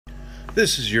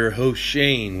This is your host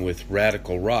Shane with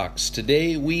Radical Rocks.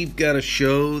 Today we've got a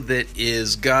show that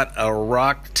is got a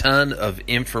rock ton of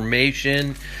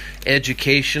information,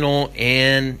 educational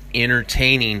and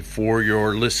entertaining for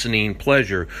your listening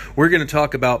pleasure. We're going to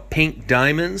talk about pink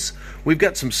diamonds. We've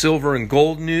got some silver and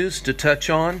gold news to touch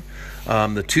on.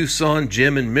 The Tucson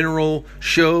Gem and Mineral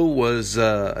Show was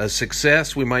a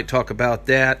success. We might talk about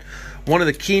that. One of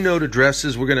the keynote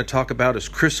addresses we're going to talk about is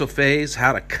chrysoprase,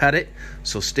 how to cut it,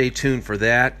 so stay tuned for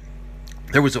that.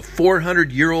 There was a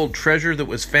 400-year-old treasure that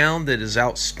was found that is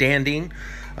outstanding.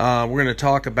 We're going to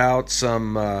talk about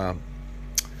some,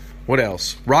 what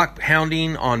else? Rock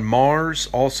hounding on Mars,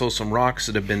 also some rocks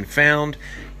that have been found,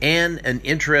 and an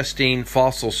interesting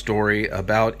fossil story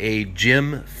about a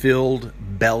gem-filled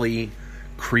belly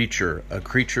creature, a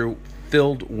creature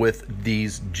filled with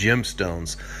these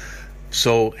gemstones.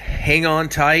 So hang on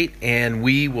tight, and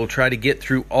we will try to get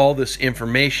through all this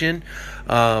information.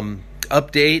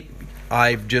 Update,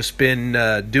 I've just been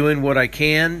doing what I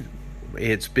can.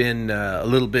 It's been a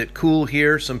little bit cool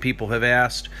here. Some people have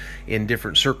asked in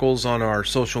different circles on our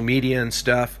social media and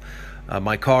stuff.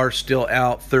 My car's still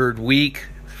out third week.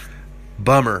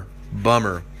 Bummer.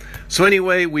 So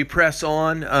anyway, we press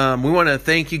on. We want to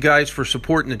thank you guys for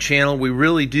supporting the channel. We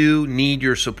really do need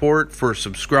your support for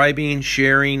subscribing,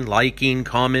 sharing, liking,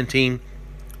 commenting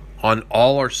on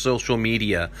all our social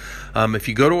media. If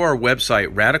you go to our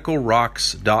website,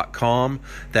 radicalrocks.com,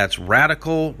 that's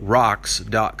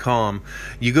radicalrocks.com,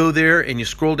 you go there and you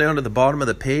scroll down to the bottom of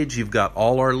the page, you've got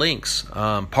all our links.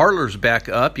 Parler's back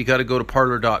up. You got to go to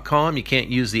parler.com. You can't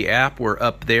use the app. We're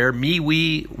up there.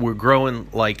 We're growing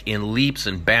like in leaps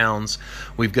and bounds.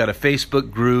 We've got a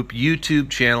Facebook group, YouTube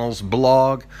channels,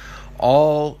 blog,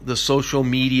 all the social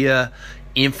media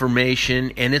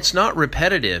information, and it's not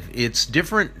repetitive. It's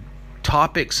different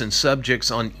topics and subjects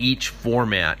on each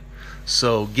format.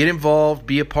 So get involved,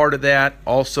 be a part of that.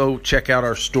 Also, check out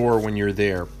our store when you're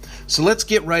there. So let's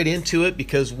get right into it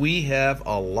because we have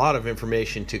a lot of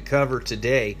information to cover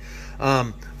today.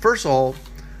 First of all,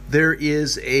 there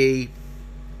is a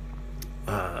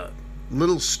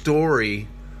little story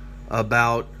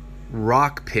about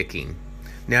rock picking.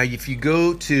 Now, if you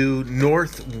go to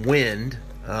Northwind,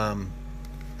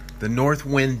 the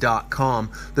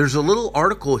northwind.com, there's a little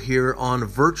article here on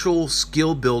virtual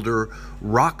skill builder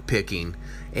rock picking,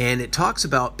 and it talks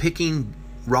about picking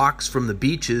rocks from the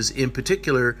beaches, in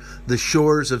particular the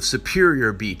shores of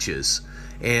Superior beaches.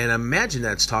 And I imagine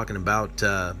that's talking about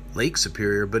Lake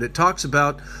Superior, but it talks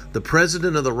about the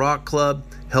president of the Rock Club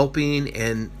helping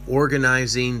and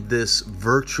organizing this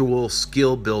virtual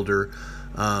skill builder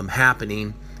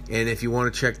happening. And if you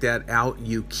want to check that out,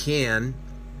 you can.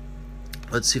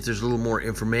 Let's see if there's a little more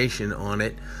information on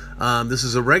it. This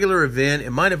is a regular event. It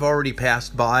might have already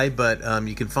passed by, but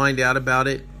you can find out about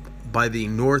it by the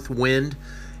Northwind,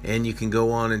 and you can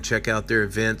go on and check out their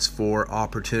events for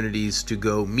opportunities to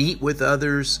go meet with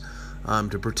others,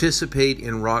 to participate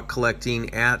in rock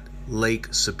collecting at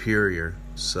Lake Superior.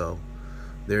 So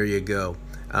there you go.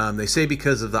 They say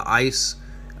because of the ice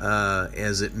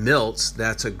as it melts,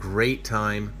 that's a great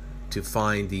time to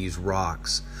find these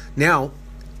rocks. Now,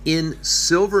 in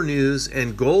silver news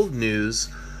and gold news,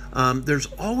 there's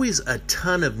always a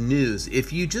ton of news.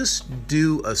 If you just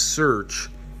do a search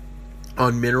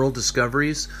on mineral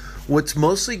discoveries, what's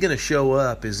mostly going to show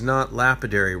up is not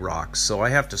lapidary rocks. So I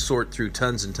have to sort through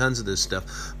tons and tons of this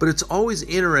stuff. But it's always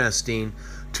interesting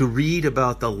to read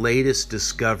about the latest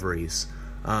discoveries.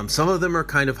 Some of them are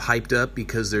kind of hyped up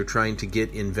because they're trying to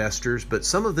get investors, but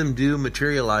some of them do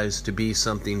materialize to be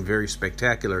something very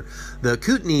spectacular. The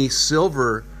Kootenai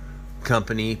Silver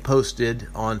Company posted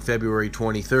on February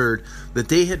 23rd that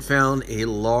they had found a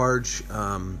large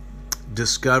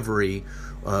discovery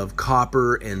of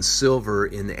copper and silver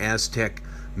in the Aztec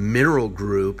mineral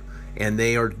group, and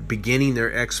they are beginning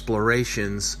their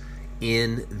explorations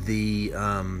in the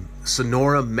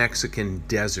Sonora Mexican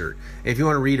desert. And if you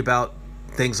want to read about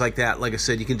things like that, like I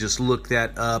said, you can just look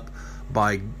that up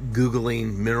by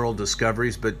Googling mineral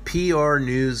discoveries, but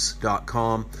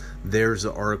prnews.com, there's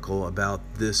an article about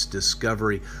this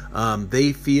discovery.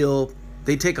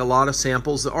 They take a lot of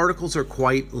samples. The articles are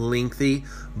quite lengthy,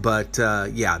 but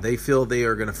they feel they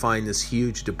are going to find this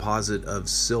huge deposit of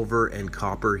silver and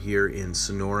copper here in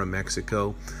Sonora,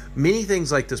 Mexico. Many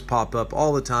things like this pop up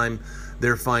all the time.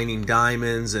 They're finding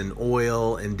diamonds and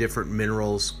oil and different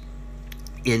minerals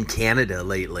in Canada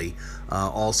lately.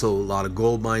 Also, a lot of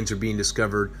gold mines are being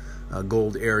discovered.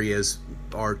 Gold areas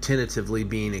are tentatively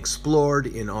being explored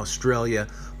in Australia.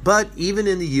 But even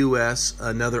in the U.S.,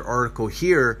 another article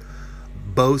here,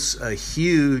 boasts a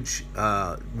huge,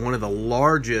 one of the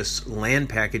largest land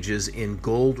packages in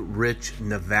gold-rich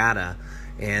Nevada.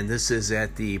 And this is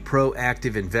at the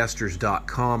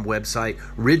proactiveinvestors.com website.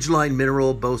 Ridgeline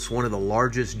Mineral boasts one of the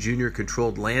largest junior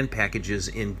controlled land packages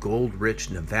in gold-rich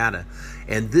Nevada.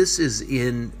 And this is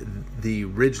in the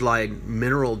Ridgeline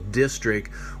Mineral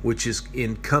District, which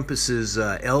encompasses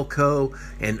Elko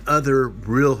and other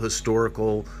real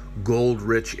historical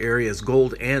gold-rich areas,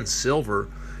 gold and silver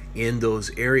in those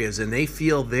areas. And they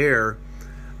feel there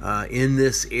in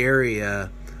this area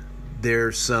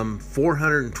there's some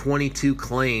 422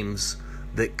 claims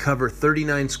that cover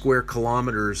 39 square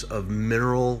kilometers of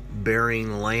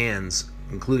mineral-bearing lands,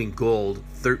 including gold,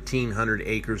 1,300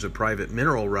 acres of private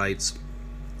mineral rights,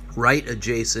 right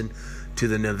adjacent to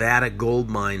the Nevada gold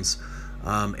mines.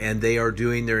 And they are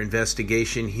doing their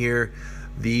investigation here.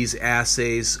 These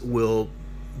assays will,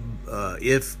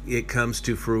 if it comes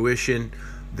to fruition,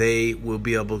 they will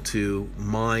be able to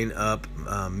mine up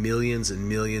millions and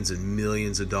millions and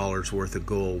millions of dollars worth of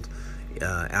gold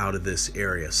out of this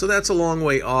area. So that's a long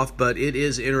way off, but it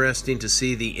is interesting to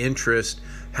see the interest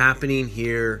happening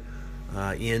here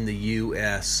in the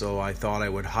U.S. So I thought I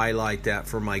would highlight that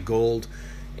for my gold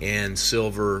and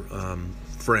silver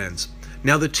friends.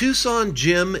 Now, the Tucson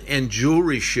Gem and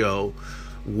Jewelry Show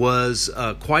was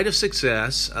quite a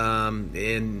success,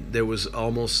 and there was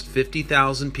almost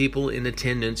 50,000 people in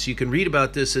attendance. You can read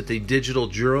about this at the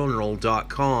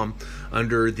digitaljournal.com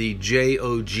under the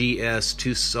JOGS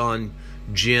Tucson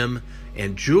Gem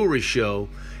and Jewelry Show,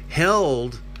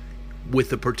 held with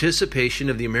the participation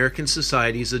of the American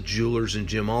Societies of Jewelers and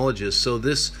Gemologists. So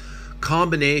this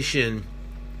combination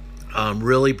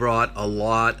really brought a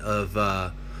lot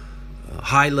of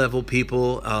high-level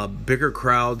people, bigger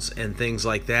crowds and things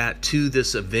like that to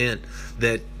this event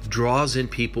that draws in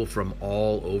people from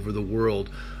all over the world.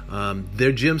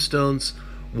 Their gemstones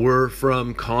were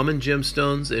from common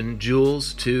gemstones and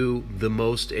jewels to the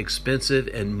most expensive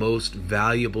and most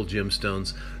valuable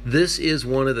gemstones. This is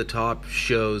one of the top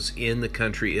shows in the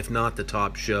country, if not the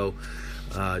top show,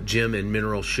 gem and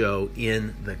mineral show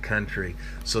in the country.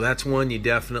 So that's one you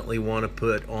definitely want to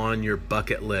put on your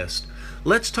bucket list.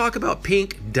 Let's talk about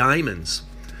pink diamonds.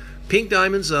 Pink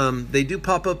diamonds, they do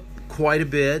pop up quite a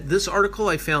bit. This article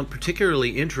I found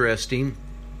particularly interesting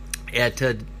at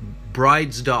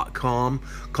brides.com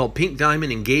called Pink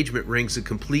Diamond Engagement Rings, a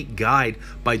Complete Guide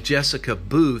by Jessica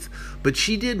Booth. But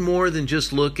she did more than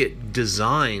just look at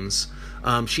designs.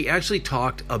 She actually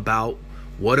talked about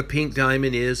what a pink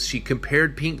diamond is. She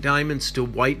compared pink diamonds to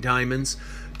white diamonds,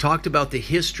 talked about the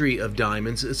history of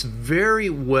diamonds. It's very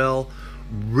well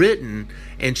written,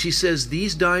 and she says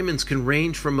these diamonds can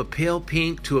range from a pale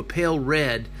pink to a pale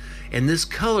red, and this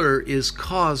color is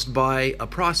caused by a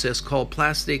process called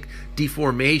plastic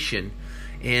deformation.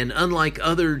 And unlike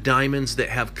other diamonds that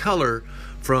have color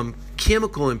from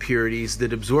chemical impurities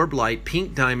that absorb light,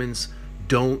 pink diamonds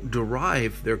don't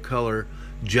derive their color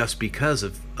just because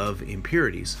of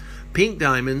impurities. Pink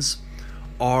diamonds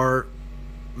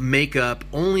make up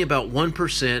only about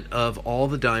 1% of all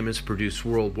the diamonds produced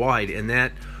worldwide, and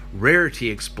that rarity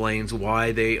explains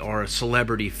why they are a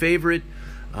celebrity favorite,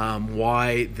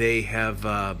 why they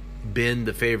have been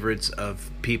the favorites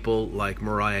of people like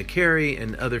Mariah Carey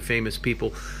and other famous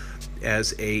people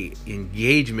as a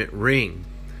engagement ring.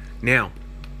 Now,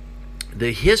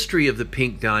 the history of the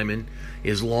pink diamond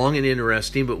is long and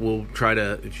interesting, but we'll try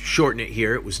to shorten it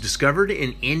here. It was discovered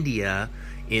in India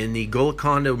in the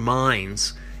Golconda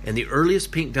mines, and the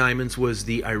earliest pink diamonds was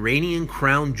the Iranian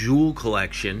Crown Jewel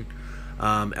collection,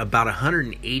 about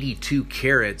 182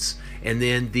 carats, and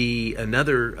then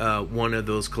another one of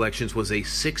those collections was a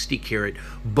 60 carat,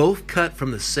 both cut from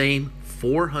the same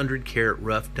 400 carat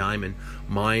rough diamond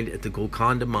mined at the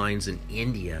Golconda mines in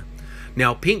India.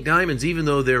 Now, pink diamonds, even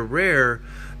though they're rare,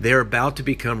 they're about to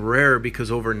become rare because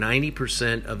over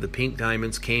 90% of the pink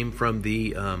diamonds came from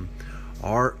the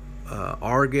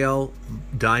Argyle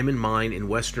diamond mine in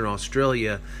Western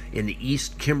Australia in the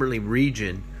East Kimberley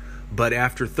region. But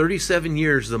after 37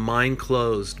 years, the mine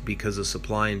closed because of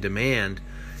supply and demand,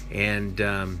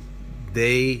 and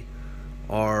they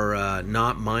are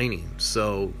not mining.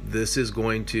 So this is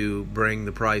going to bring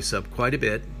the price up quite a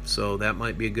bit. So that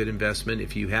might be a good investment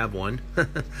if you have one.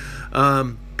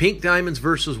 Pink diamonds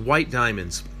versus white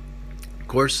diamonds. Of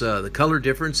course, the color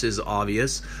difference is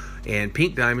obvious. And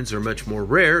pink diamonds are much more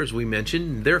rare, as we mentioned,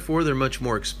 and therefore they're much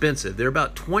more expensive. They're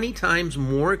about 20 times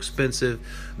more expensive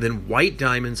than white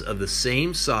diamonds of the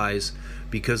same size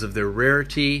because of their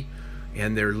rarity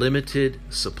and their limited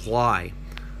supply.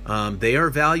 They are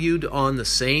valued on the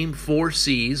same 4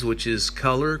 C's, which is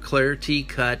color, clarity,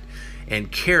 cut,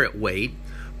 and carat weight.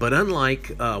 But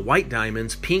unlike white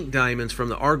diamonds, pink diamonds from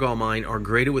the Argyle mine are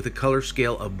graded with a color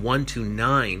scale of 1 to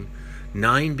 9,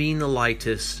 9 being the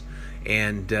lightest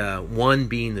and 1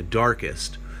 being the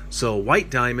darkest. So white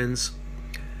diamonds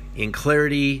in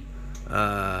clarity,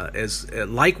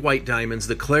 like white diamonds,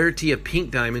 the clarity of pink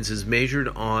diamonds is measured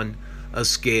on a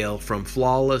scale from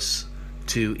flawless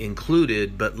to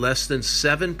included, but less than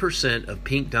 7% of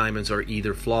pink diamonds are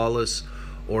either flawless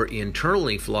or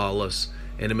internally flawless,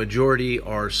 and a majority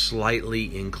are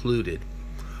slightly included.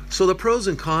 So the pros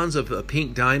and cons of a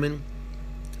pink diamond,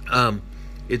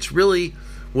 it's really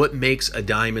what makes a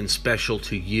diamond special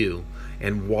to you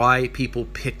and why people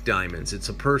pick diamonds. It's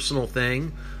a personal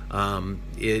thing.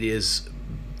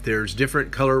 There's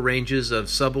different color ranges of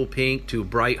subtle pink to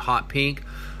bright hot pink.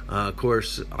 Of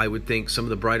course, I would think some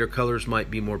of the brighter colors might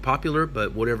be more popular,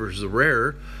 but whatever's the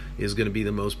rarer is going to be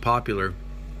the most popular,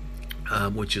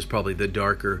 which is probably the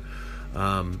darker.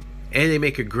 And they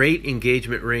make a great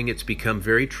engagement ring. It's become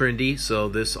very trendy, so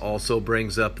this also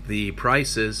brings up the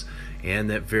prices and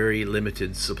that very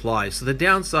limited supply. So the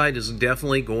downside is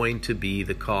definitely going to be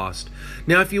the cost.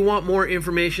 Now, if you want more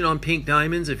information on pink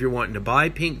diamonds, if you're wanting to buy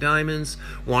pink diamonds,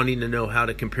 wanting to know how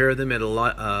to compare them at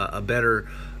a better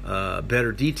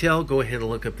detail, go ahead and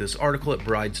look up this article at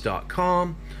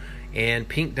brides.com and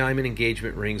pink diamond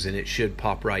engagement rings, and it should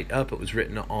pop right up. It was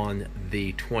written on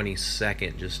the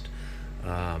 22nd, just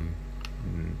a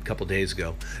couple days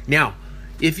ago. Now,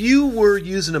 if you were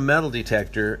using a metal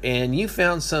detector and you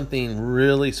found something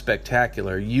really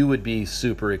spectacular, you would be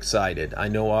super excited. I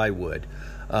know I would.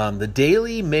 The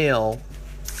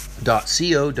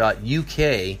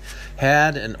dailymail.co.uk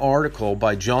had an article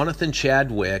by Jonathan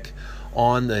Chadwick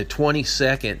on the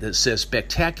 22nd that says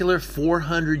spectacular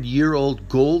 400-year-old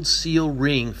gold seal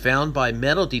ring found by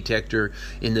metal detector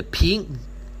in the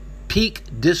Peak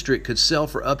District could sell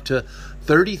for up to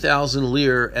 30,000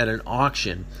 lire at an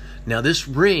auction. Now, this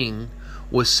ring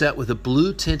was set with a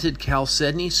blue-tinted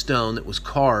chalcedony stone that was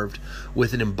carved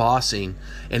with an embossing,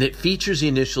 and it features the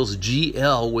initials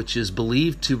GL, which is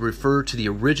believed to refer to the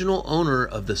original owner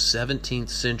of the 17th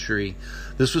century.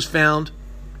 This was found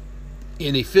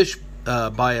in a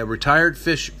by a retired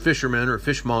fisherman, or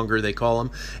fishmonger they call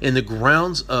him, in the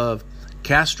grounds of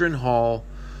Castron Hall,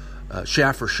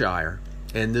 Staffordshire,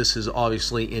 and this is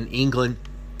obviously in England.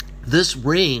 This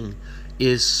ring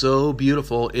is so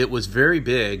beautiful. It was very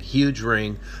big, huge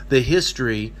ring. The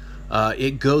history,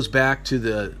 it goes back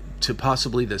to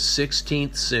possibly the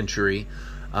 16th century.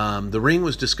 The ring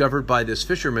was discovered by this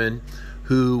fisherman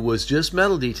who was just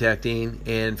metal detecting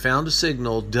and found a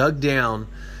signal, dug down,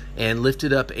 and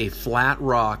lifted up a flat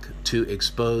rock to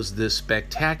expose this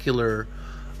spectacular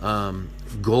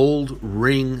gold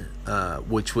ring,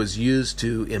 which was used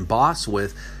to emboss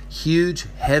with. Huge,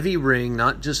 heavy ring,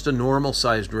 not just a normal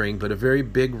sized ring, but a very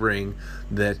big ring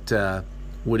that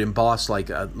would emboss like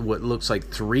what looks like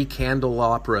 3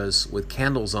 candelabras with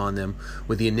candles on them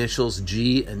with the initials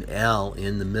G and L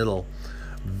in the middle.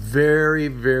 Very,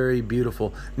 very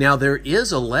beautiful. Now, there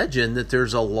is a legend that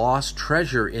there's a lost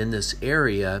treasure in this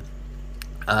area,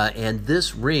 and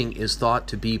this ring is thought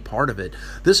to be part of it.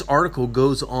 This article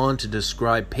goes on to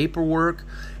describe paperwork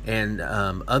and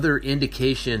other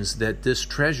indications that this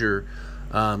treasure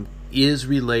is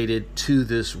related to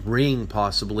this ring,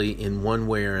 possibly in one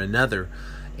way or another.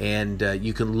 And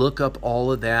you can look up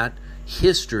all of that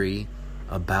history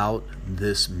about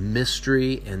this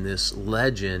mystery and this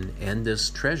legend and this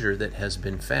treasure that has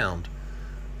been found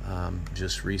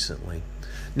just recently.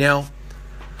 Now,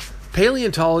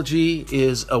 paleontology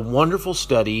is a wonderful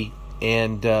study,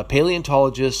 and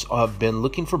paleontologists have been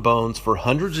looking for bones for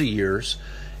hundreds of years,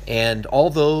 and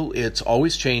although it's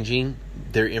always changing,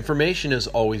 their information is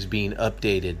always being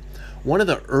updated. One of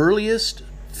the earliest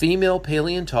female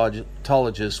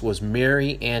paleontologists was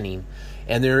Mary Anning,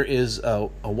 and there is a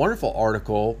wonderful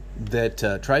article that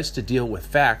tries to deal with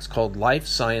facts called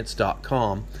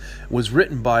lifescience.com. It was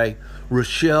written by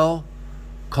Rochelle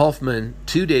Kaufman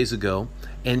 2 days ago,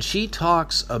 and she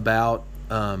talks about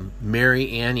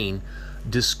Mary Anning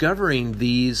discovering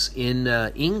these in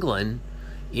England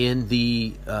in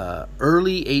the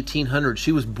early 1800s.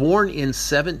 She was born in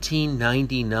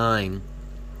 1799.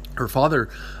 Her father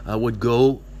would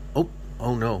go...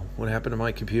 Oh no, what happened to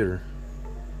my computer?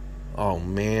 Oh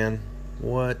man,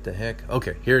 what the heck?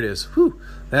 Okay, here it is. Whew,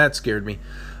 that scared me.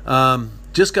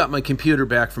 Just got my computer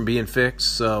back from being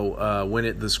fixed, so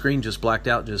when the screen just blacked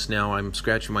out just now, I'm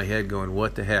scratching my head going,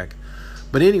 what the heck?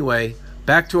 But anyway,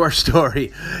 back to our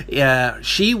story.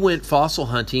 She went fossil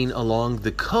hunting along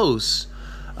the coast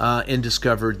and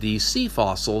discovered these sea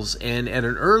fossils, and at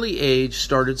an early age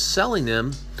started selling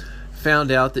them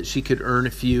found out that she could earn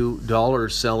a few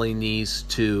dollars selling these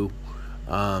to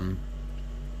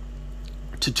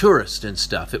tourists and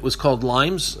stuff. It was called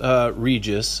Limes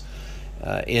Regis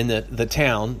in the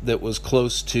town that was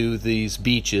close to these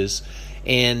beaches.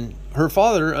 And her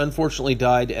father, unfortunately,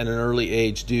 died at an early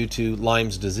age due to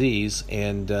Lyme's disease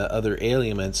and other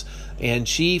ailments. And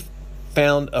she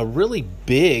found a really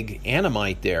big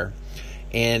Annamite there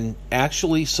and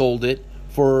actually sold it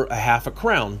for half a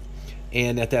crown.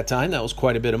 And at that time, that was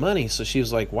quite a bit of money. So she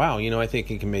was like, wow, I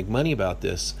think I can make money about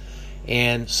this.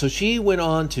 And so she went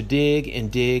on to dig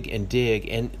and dig and dig.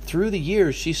 And through the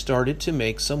years, she started to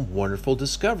make some wonderful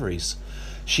discoveries.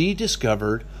 She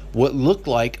discovered what looked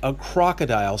like a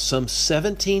crocodile, some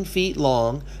 17 feet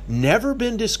long, never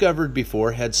been discovered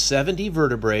before, had 70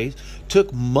 vertebrae,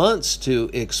 took months to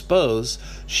expose.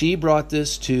 She brought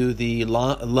this to the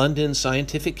London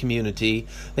scientific community.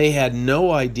 They had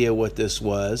no idea what this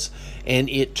was, and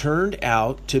it turned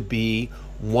out to be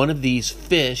one of these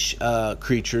fish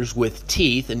creatures with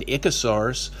teeth, an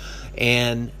ichthyosaurus,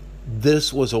 and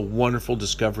this was a wonderful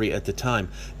discovery at the time.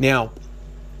 Now,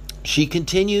 she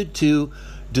continued to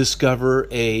discover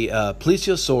a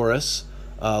plesiosaurus,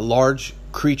 a large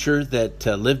creature that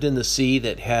lived in the sea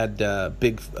that had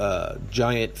big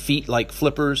giant feet like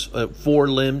flippers,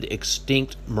 four-limbed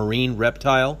extinct marine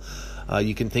reptile.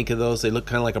 You can think of those. They look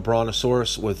kind of like a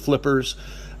brontosaurus with flippers.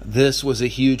 This was a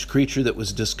huge creature that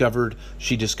was discovered.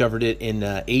 She discovered it in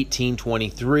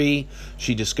 1823.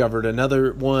 She discovered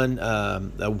another one,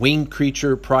 a winged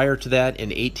creature prior to that in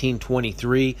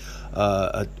 1823,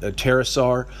 a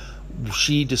pterosaur.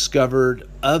 She discovered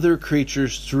other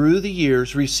creatures through the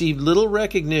years, received little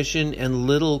recognition and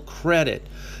little credit.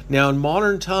 Now, in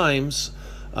modern times,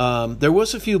 there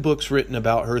was a few books written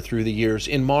about her through the years.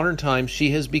 In modern times,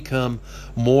 she has become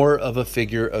more of a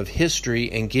figure of history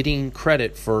and getting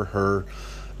credit for her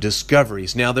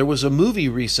discoveries. Now, there was a movie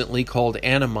recently called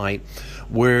Annamite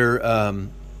where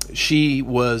she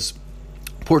was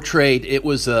portrayed. It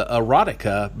was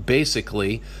erotica,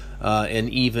 basically, and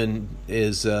even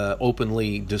is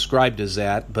openly described as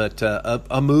that, but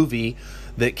a movie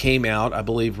that came out, I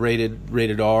believe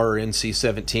rated R or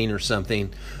NC-17 or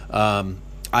something.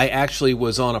 I actually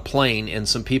was on a plane and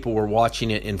some people were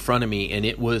watching it in front of me, and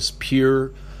it was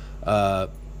pure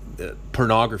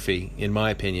pornography, in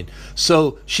my opinion.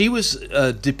 So she was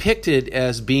depicted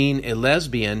as being a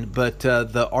lesbian, but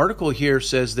the article here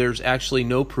says there's actually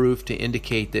no proof to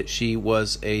indicate that she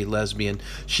was a lesbian.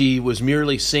 She was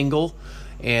merely single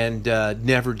and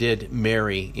never did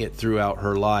marry it throughout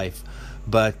her life.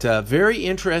 But very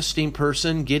interesting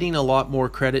person, getting a lot more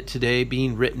credit today,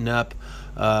 being written up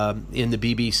in the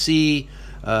BBC,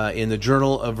 in the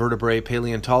Journal of Vertebrate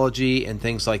Paleontology, and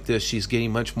things like this. She's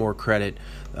getting much more credit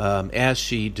as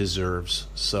she deserves.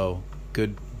 So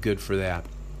good for that.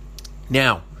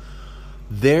 Now,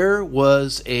 there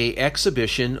was a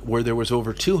exhibition where there was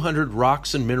over 200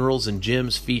 rocks and minerals and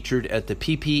gems featured at the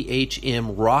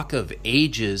PPHM Rock of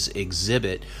Ages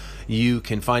exhibit. You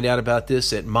can find out about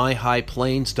this at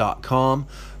myhighplains.com.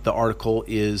 The article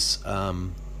is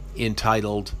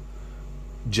entitled,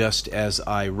 just as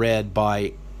I read,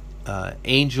 by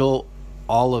Angel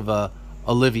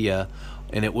Olivia,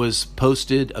 and it was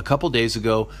posted a couple days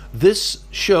ago. This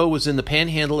show was in the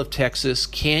Panhandle of Texas,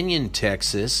 Canyon,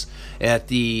 Texas, at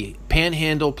the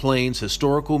Panhandle Plains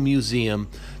Historical Museum.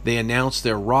 They announced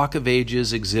their Rock of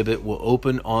Ages exhibit will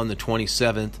open on the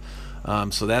 27th.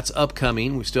 So that's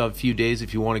upcoming. We still have a few days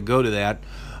if you want to go to that.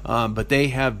 But they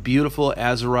have beautiful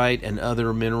azurite and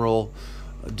other mineral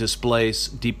displays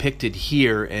depicted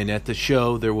here, and at the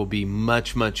show there will be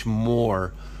much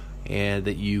more and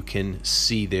that you can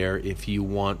see there if you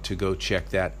want to go check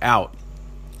that out.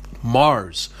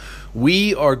 Mars.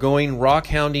 We are going rock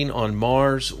hounding on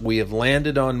Mars. We have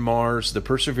landed on Mars. The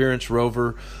Perseverance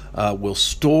rover will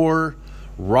store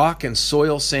rock and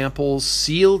soil samples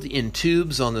sealed in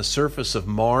tubes on the surface of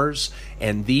Mars,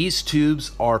 and these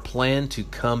tubes are planned to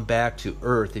come back to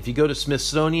Earth. If you go to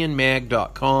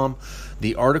smithsonianmag.com,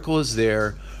 the article is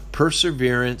there.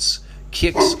 Perseverance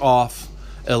kicks off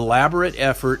elaborate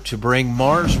effort to bring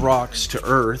Mars rocks to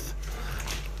Earth,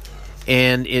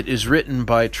 and it is written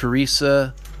by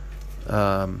Teresa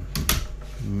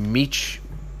Machemir.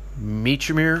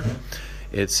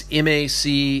 It's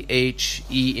Machhemer.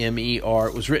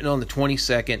 It was written on the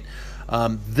 22nd.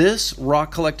 This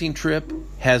rock collecting trip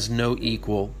has no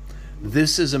equal.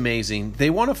 This is amazing. They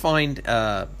want to find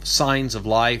signs of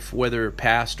life, whether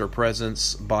past or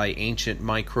present, by ancient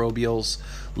microbials,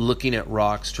 looking at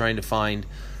rocks, trying to find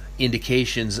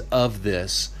indications of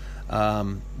this.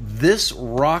 This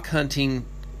rock hunting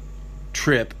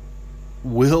trip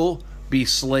will be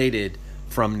slated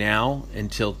from now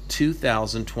until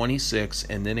 2026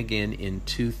 and then again in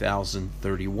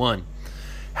 2031.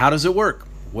 How does it work?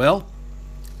 Well,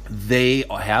 they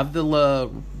have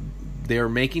they're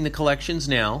making the collections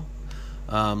now.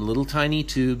 Little tiny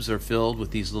tubes are filled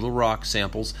with these little rock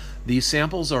samples. These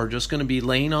samples are just going to be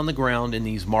laying on the ground in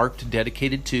these marked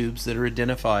dedicated tubes that are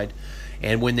identified.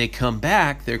 And when they come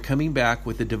back, they're coming back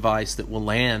with a device that will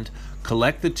land,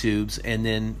 collect the tubes, and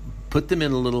then put them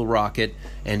in a little rocket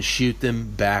and shoot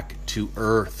them back to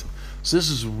Earth. So this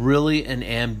is really an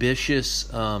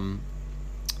ambitious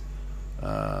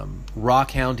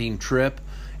rock hounding trip.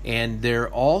 And they're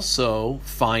also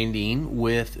finding,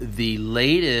 with the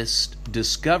latest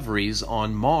discoveries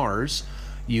on Mars,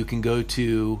 you can go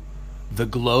to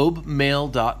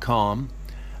theglobemail.com.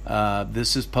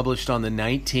 This is published on the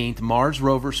 19th. Mars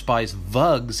rover spies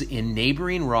vugs in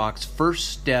neighboring rocks. First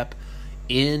step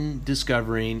in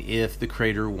discovering if the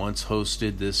crater once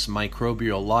hosted this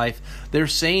microbial life. They're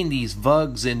saying these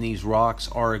vugs in these rocks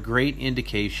are a great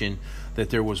indication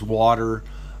that there was water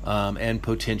and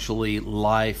potentially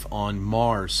life on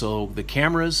Mars. So the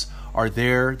cameras are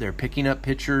there. They're picking up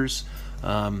pictures.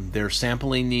 They're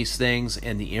sampling these things,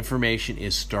 and the information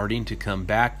is starting to come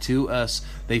back to us.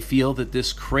 They feel that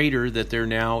this crater that they're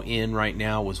now in right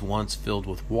now was once filled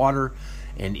with water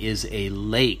and is a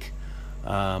lake.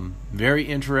 Very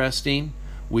interesting.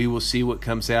 We will see what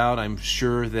comes out. I'm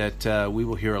sure that we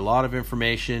will hear a lot of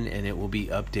information, and it will be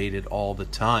updated all the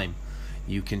time.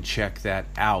 You can check that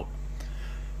out.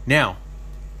 Now,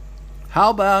 how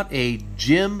about a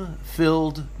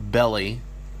gem-filled belly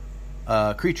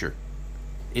creature?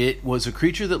 It was a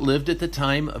creature that lived at the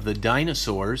time of the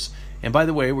dinosaurs. And by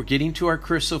the way, we're getting to our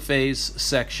chrysophase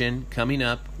section coming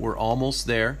up. We're almost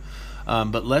there.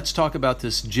 But let's talk about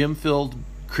this gem-filled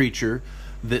creature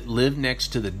that lived next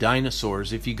to the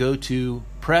dinosaurs. If you go to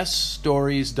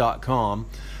pressstories.com,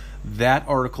 that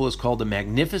article is called "The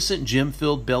Magnificent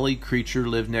Gem-Filled Belly Creature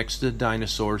Lived Next to the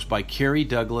Dinosaurs" by Carrie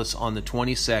Douglas on the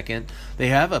 22nd. They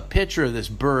have a picture of this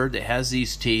bird that has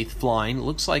these teeth flying. It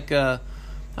looks like a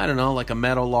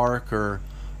meadowlark or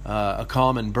a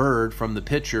common bird from the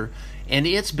picture. And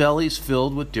its belly is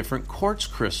filled with different quartz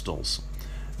crystals.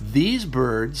 These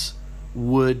birds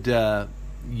would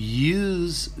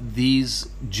use these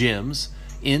gems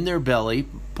in their belly,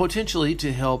 potentially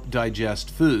to help digest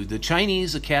food. The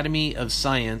Chinese Academy of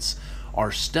Science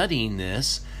are studying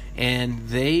this, and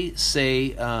they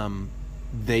say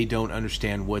they don't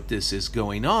understand what this is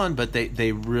going on, but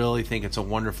they really think it's a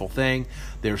wonderful thing.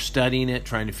 They're studying it,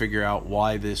 trying to figure out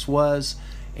why this was,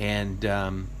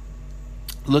 and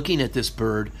looking at this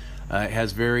bird, it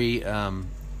has very,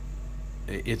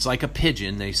 it's like a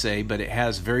pigeon, they say, but it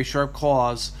has very sharp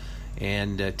claws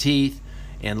and teeth.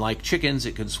 And like chickens,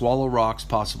 it could swallow rocks,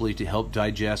 possibly to help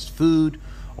digest food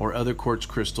or other quartz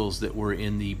crystals that were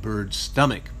in the bird's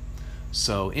stomach.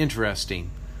 So interesting.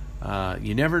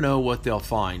 You never know what they'll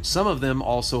find. Some of them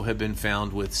also have been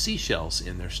found with seashells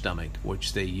in their stomach,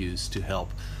 which they use to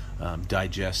help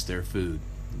digest their food.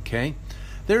 Okay?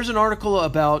 There's an article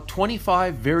about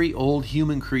 25 very old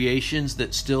human creations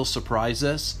that still surprise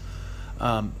us.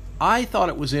 I thought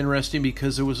it was interesting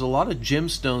because there was a lot of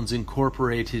gemstones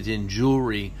incorporated in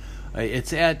jewelry.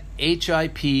 It's at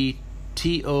hiptoro.com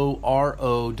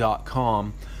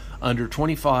under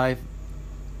 25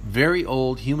 very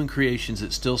old human creations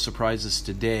that still surprise us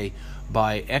today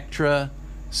by Ektra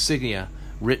Signia,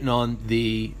 written on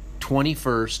the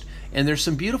 21st. And there's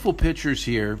some beautiful pictures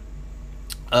here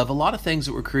of a lot of things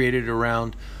that were created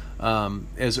around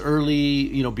as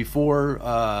early, before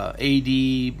AD,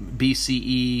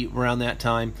 BCE, around that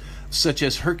time, such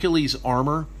as Hercules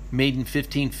armor made in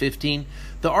 1515.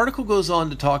 The article goes on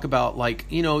to talk about,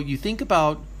 you think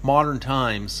about modern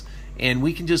times, and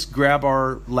we can just grab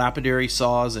our lapidary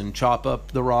saws and chop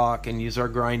up the rock and use our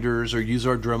grinders or use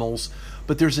our Dremels.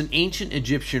 But there's an ancient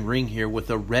Egyptian ring here with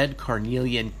a red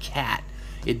carnelian cat.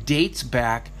 It dates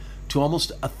back to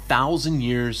almost 1,000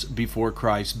 years before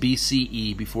Christ,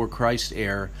 BCE, before Christ's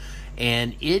era,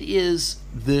 and it is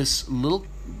this little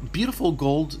beautiful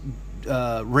gold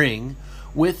ring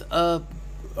with a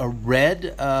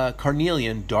red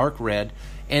carnelian, dark red,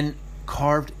 and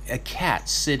carved a cat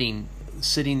sitting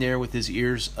there with his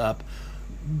ears up.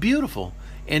 Beautiful.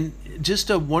 And just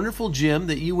a wonderful gem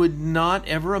that you would not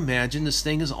ever imagine. This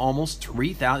thing is almost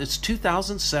 3,000, it's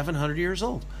 2,700 years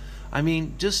old. I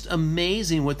mean, just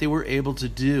amazing what they were able to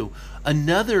do.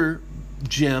 Another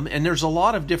gem, and there's a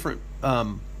lot of different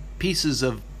pieces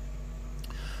of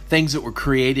things that were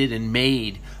created and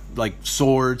made, like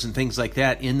swords and things like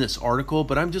that in this article,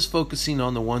 but I'm just focusing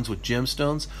on the ones with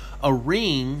gemstones. A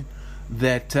ring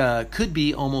that could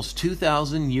be almost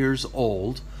 2,000 years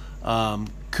old.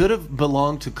 Could have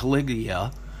belonged to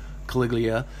Caligula.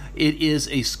 It is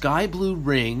a sky blue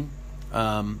ring.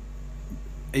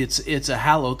 It's a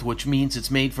haloth, which means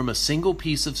it's made from a single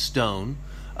piece of stone,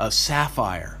 a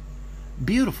sapphire.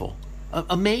 Beautiful,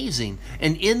 amazing.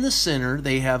 And in the center,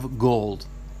 they have gold,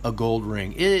 a gold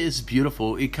ring. It is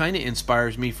beautiful. It kind of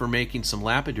inspires me for making some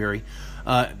lapidary.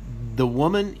 The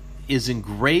woman is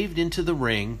engraved into the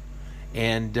ring,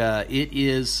 and it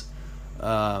is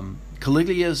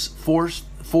Caligula's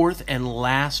fourth and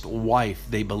last wife,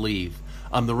 they believe.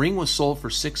 The ring was sold for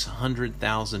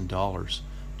 $600,000.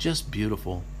 Just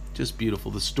beautiful. Just beautiful.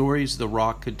 The stories the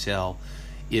rock could tell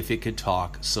if it could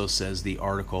talk, so says the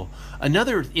article.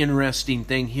 Another interesting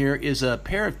thing here is a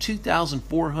pair of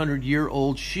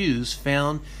 2,400-year-old shoes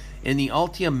found in the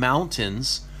Altai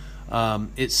Mountains.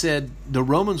 It said the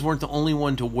Romans weren't the only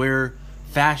one to wear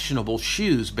fashionable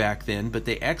shoes back then, but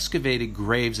they excavated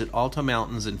graves at Altai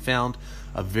Mountains and found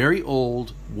a very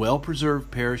old,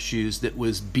 well-preserved pair of shoes that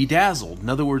was bedazzled, in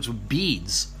other words, with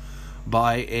beads,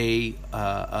 by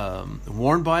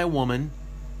worn by a woman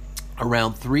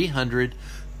around 300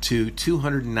 to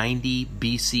 290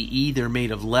 BCE. They're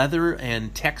made of leather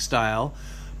and textile,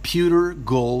 pewter,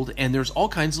 gold, and there's all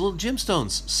kinds of little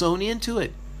gemstones sewn into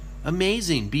it.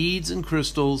 Amazing beads and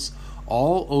crystals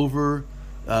all over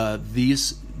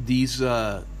these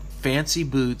fancy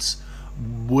boots.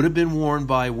 Would have been worn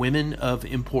by women of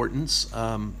importance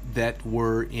that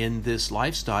were in this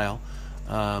lifestyle.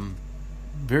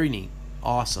 Very neat.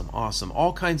 Awesome.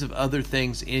 All kinds of other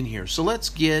things in here. So let's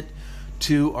get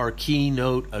to our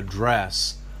keynote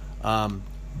address about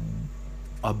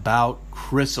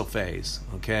chrysoprase.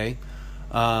 Okay.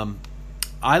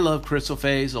 I love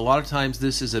chrysoprase. A lot of times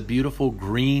this is a beautiful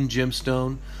green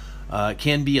gemstone. It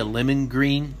can be a lemon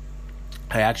green.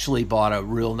 I actually bought a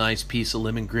real nice piece of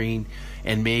lemon green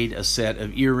and made a set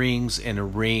of earrings and a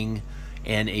ring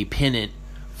and a pendant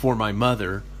for my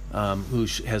mother, who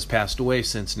has passed away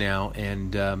since now.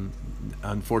 And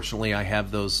unfortunately, I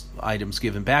have those items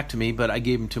given back to me, but I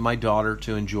gave them to my daughter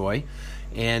to enjoy.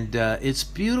 And it's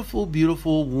beautiful,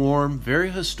 beautiful, warm,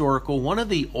 very historical. One of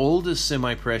the oldest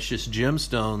semi-precious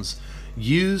gemstones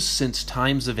used since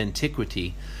times of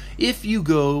antiquity. If you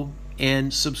go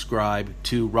and subscribe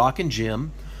to Rock and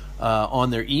Gem on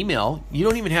their email, you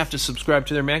don't even have to subscribe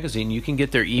to their magazine. You can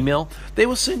get their email. They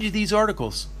will send you these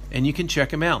articles, and you can check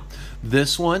them out.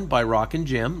 This one by Rock and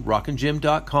Gem,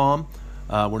 rockandgem.com.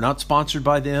 We're not sponsored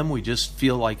by them. We just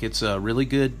feel like it's a really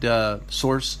good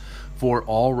source for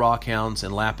all rockhounds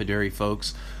and lapidary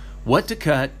folks. What to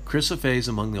cut, chrysoprase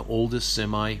among the oldest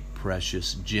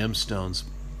semi-precious gemstones.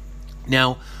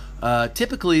 Now,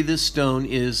 typically this stone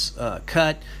is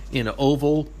cut in an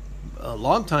oval. A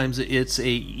lot of times it's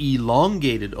a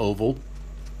elongated oval.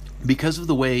 Because of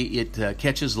the way it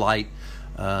catches light,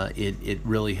 it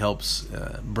really helps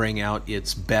bring out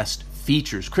its best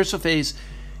features. Chrysoprase,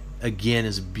 again,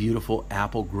 is a beautiful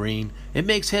apple green. It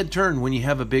makes head turn when you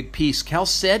have a big piece.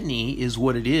 Chalcedony is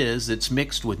what it is. It's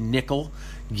mixed with nickel,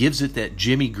 gives it that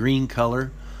Jimmy green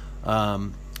color.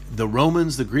 The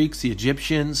Romans, the Greeks, the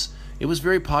Egyptians, it was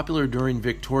very popular during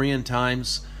Victorian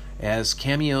times as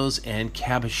cameos and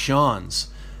cabochons.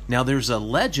 Now, there's a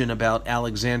legend about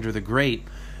Alexander the Great.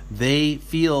 They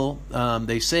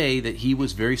say that he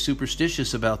was very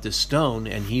superstitious about this stone,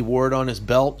 and he wore it on his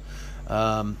belt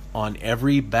on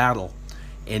every battle,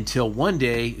 until one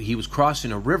day he was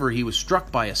crossing a river. He was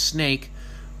struck by a snake,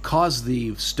 caused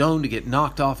the stone to get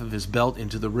knocked off of his belt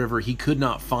into the river. He could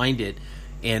not find it,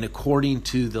 and according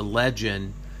to the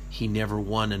legend, he never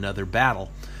won another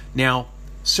battle. Now,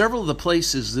 several of the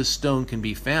places this stone can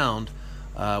be found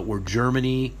were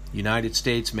Germany, United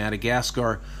States,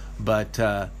 Madagascar, but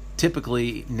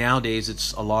typically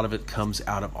nowadays a lot of it comes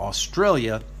out of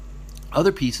Australia.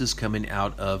 Other pieces coming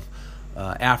out of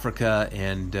Africa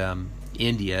and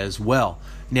India as well.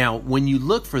 Now, when you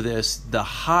look for this, the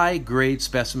high-grade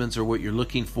specimens are what you're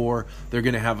looking for. They're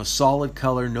going to have a solid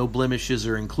color, no blemishes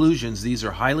or inclusions. These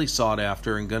are highly sought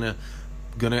after and going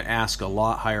to ask a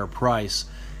lot higher price.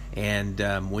 And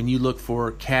when you look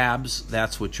for cabs,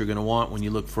 that's what you're going to want. When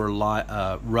you look for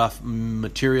rough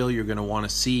material, you're going to want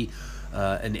to see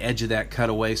an edge of that cut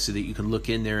away so that you can look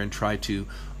in there and try to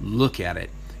look at it.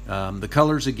 The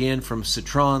colors, again, from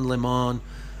citron, lemon,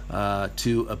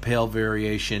 to a pale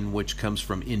variation, which comes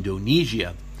from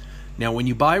Indonesia. Now, when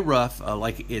you buy rough,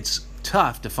 it's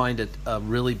tough to find a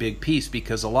really big piece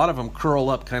because a lot of them curl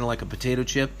up kind of like a potato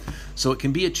chip. So it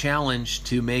can be a challenge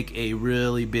to make a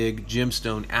really big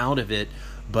gemstone out of it.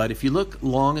 But if you look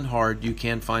long and hard, you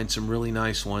can find some really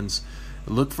nice ones.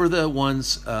 Look for the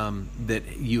ones that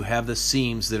you have the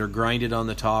seams that are grinded on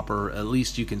the top, or at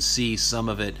least you can see some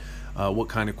of it, what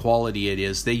kind of quality it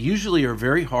is. They usually are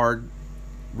very hard,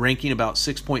 ranking about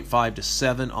 6.5 to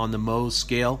 7 on the Mohs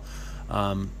scale.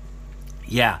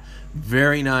 Yeah,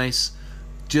 very nice.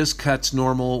 Just cuts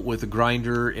normal with a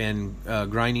grinder and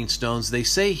grinding stones. They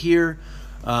say here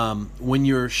when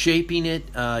you're shaping it,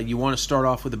 you want to start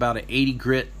off with about an 80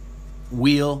 grit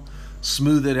wheel,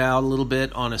 smooth it out a little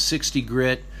bit on a 60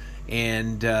 grit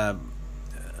and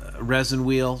resin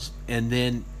wheels, and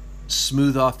then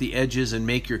smooth off the edges and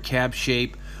make your cab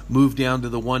shape. Move down to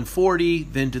the 140,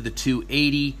 then to the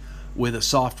 280 with a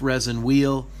soft resin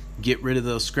wheel. Get rid of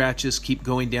those scratches. Keep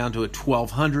going down to a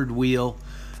 1200 wheel.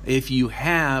 If you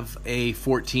have a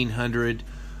 1400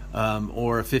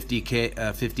 or a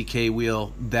 50K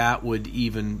wheel, that would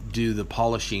even do the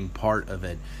polishing part of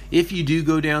it. If you do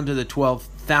go down to the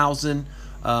 12,000,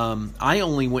 I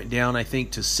only went down, I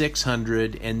think, to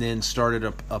 600 and then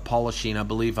started a polishing. I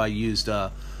believe I used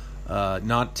a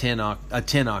tin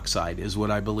oxide is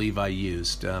what I believe I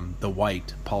used, the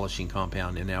white polishing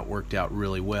compound, and that worked out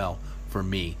really well for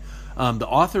me. The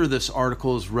author of this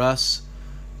article is Russ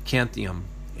Kanthium,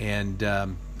 and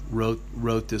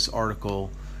wrote this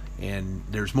article, and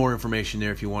there's more information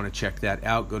there if you want to check that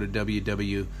out. Go to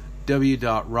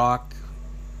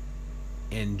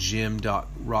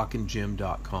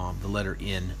www.rockandjim.com, the letter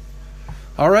N.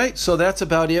 All right, so that's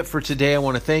about it for today. I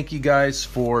want to thank you guys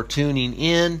for tuning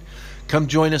in. Come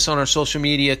join us on our social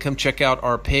media. Come check out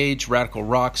our page,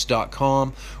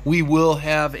 radicalrocks.com. We will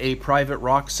have a private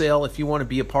rock sale. If you want to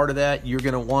be a part of that, you're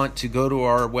going to want to go to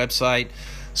our website,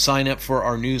 sign up for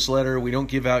our newsletter. We don't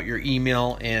give out your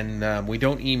email, and we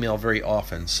don't email very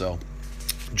often, so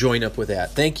join up with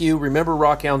that. Thank you. Remember,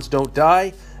 rockhounds don't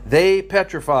die, they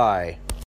petrify.